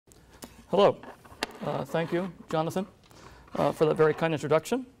Hello. Thank you, Jonathan, for that very kind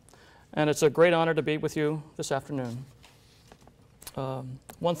introduction. And it's a great honor to be with you this afternoon.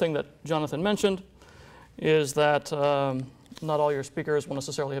 One thing that Jonathan mentioned is that not all your speakers will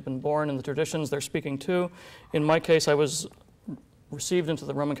necessarily have been born in the traditions they're speaking to. In my case, I was received into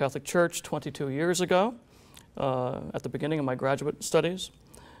the Roman Catholic Church 22 years ago at the beginning of my graduate studies,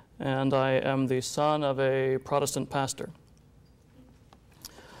 and I am the son of a Protestant pastor.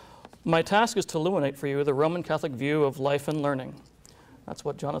 My task is to illuminate for you the Roman Catholic view of life and learning. That's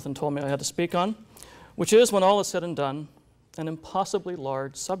what Jonathan told me I had to speak on, which is, when all is said and done, an impossibly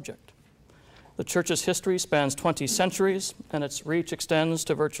large subject. The Church's history spans 20 centuries, and its reach extends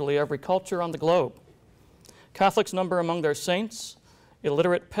to virtually every culture on the globe. Catholics number among their saints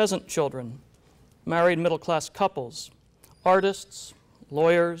illiterate peasant children, married middle-class couples, artists,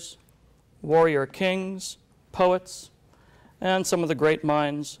 lawyers, warrior kings, poets, and some of the great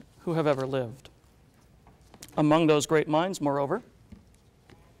minds who have ever lived. Among those great minds, moreover,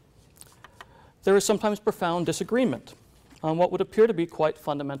 there is sometimes profound disagreement on what would appear to be quite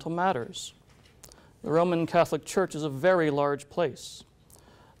fundamental matters. The Roman Catholic Church is a very large place,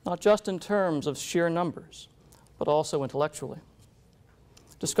 not just in terms of sheer numbers, but also intellectually.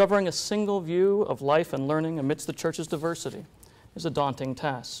 Discovering a single view of life and learning amidst the Church's diversity is a daunting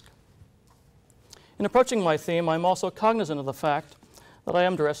task. In approaching my theme, I'm also cognizant of the fact that I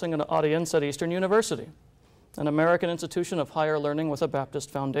am addressing an audience at Eastern University, an American institution of higher learning with a Baptist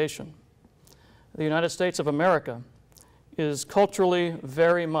foundation. The United States of America is culturally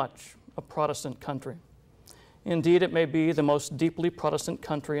very much a Protestant country. Indeed, it may be the most deeply Protestant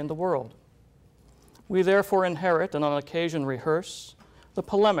country in the world. We therefore inherit, and on occasion rehearse, the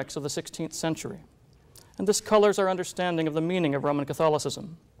polemics of the 16th century, and this colors our understanding of the meaning of Roman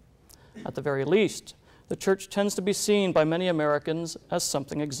Catholicism. At the very least, the Church tends to be seen by many Americans as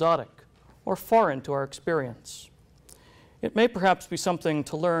something exotic or foreign to our experience. It may perhaps be something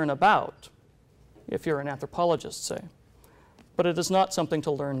to learn about, if you're an anthropologist, say, but it is not something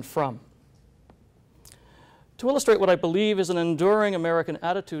to learn from. To illustrate what I believe is an enduring American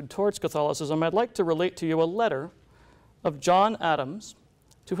attitude towards Catholicism, I'd like to relate to you a letter of John Adams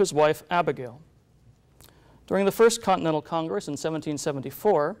to his wife Abigail. During the First Continental Congress in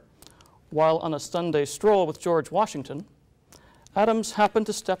 1774, while on a Sunday stroll with George Washington, Adams happened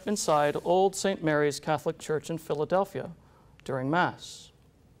to step inside Old St. Mary's Catholic Church in Philadelphia during Mass.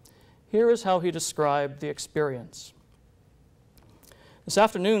 Here is how he described the experience. This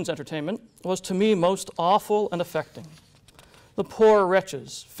afternoon's entertainment was to me most awful and affecting. The poor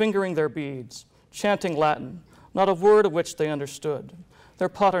wretches, fingering their beads, chanting Latin, not a word of which they understood, their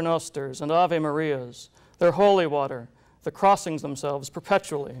paternosters and Ave Marias, their holy water, the crossings themselves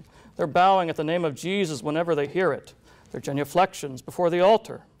perpetually, their bowing at the name of Jesus whenever they hear it, their genuflections before the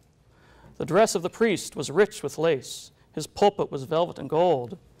altar. The dress of the priest was rich with lace. His pulpit was velvet and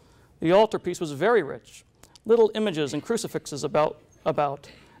gold. The altarpiece was very rich, little images and crucifixes about,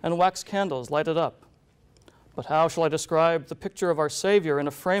 and wax candles lighted up. But how shall I describe the picture of our Savior in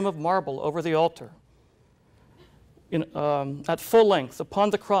a frame of marble over the altar? At full length, upon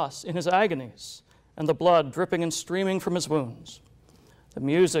the cross, in his agonies, and the blood dripping and streaming from his wounds. The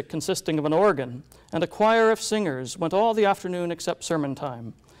music, consisting of an organ and a choir of singers, went all the afternoon except sermon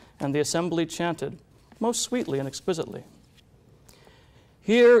time, and the assembly chanted most sweetly and exquisitely.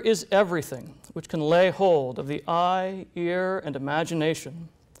 Here is everything which can lay hold of the eye, ear, and imagination,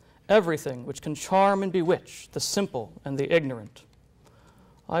 everything which can charm and bewitch the simple and the ignorant.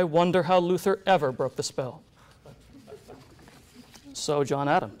 I wonder how Luther ever broke the spell. So John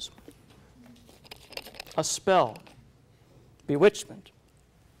Adams. A spell, bewitchment.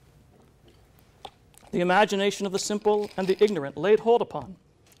 The imagination of the simple and the ignorant laid hold upon,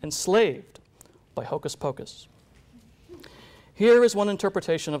 enslaved by hocus pocus. Here is one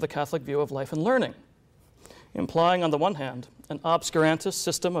interpretation of the Catholic view of life and learning, implying on the one hand an obscurantist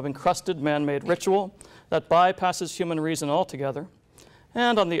system of encrusted man-made ritual that bypasses human reason altogether,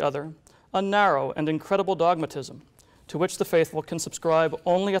 and on the other, a narrow and incredible dogmatism to which the faithful can subscribe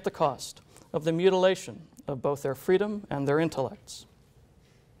only at the cost of the mutilation of both their freedom and their intellects.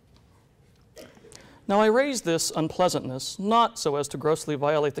 Now, I raise this unpleasantness not so as to grossly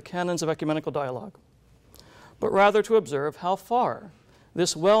violate the canons of ecumenical dialogue, but rather to observe how far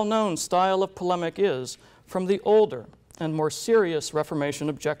this well-known style of polemic is from the older and more serious Reformation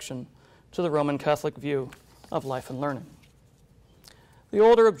objection to the Roman Catholic view of life and learning. The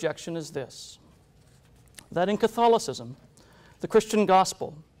older objection is this, that in Catholicism, the Christian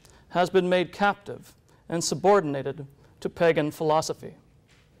gospel has been made captive and subordinated to pagan philosophy,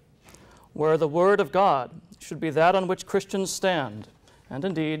 where the Word of God should be that on which Christians stand and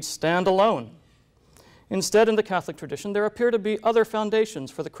indeed stand alone. Instead, in the Catholic tradition, there appear to be other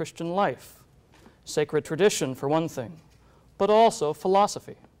foundations for the Christian life. Sacred tradition, for one thing, but also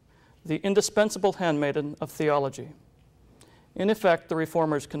philosophy, the indispensable handmaiden of theology. In effect, the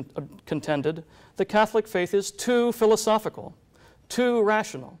Reformers contended the Catholic faith is too philosophical, too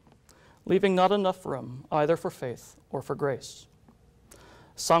rational, leaving not enough room either for faith or for grace.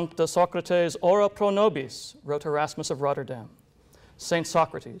 Sancta Socrates ora pro nobis, wrote Erasmus of Rotterdam. Saint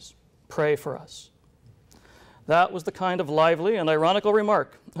Socrates, pray for us. That was the kind of lively and ironical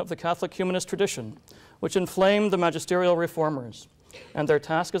remark of the Catholic humanist tradition which inflamed the magisterial reformers, and their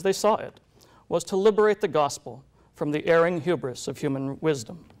task as they saw it was to liberate the gospel from the erring hubris of human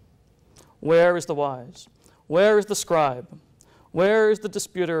wisdom. Where is the wise? Where is the scribe? Where is the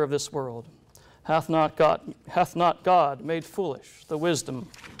disputer of this world? Hath not God made foolish the wisdom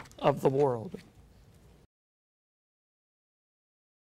of the world?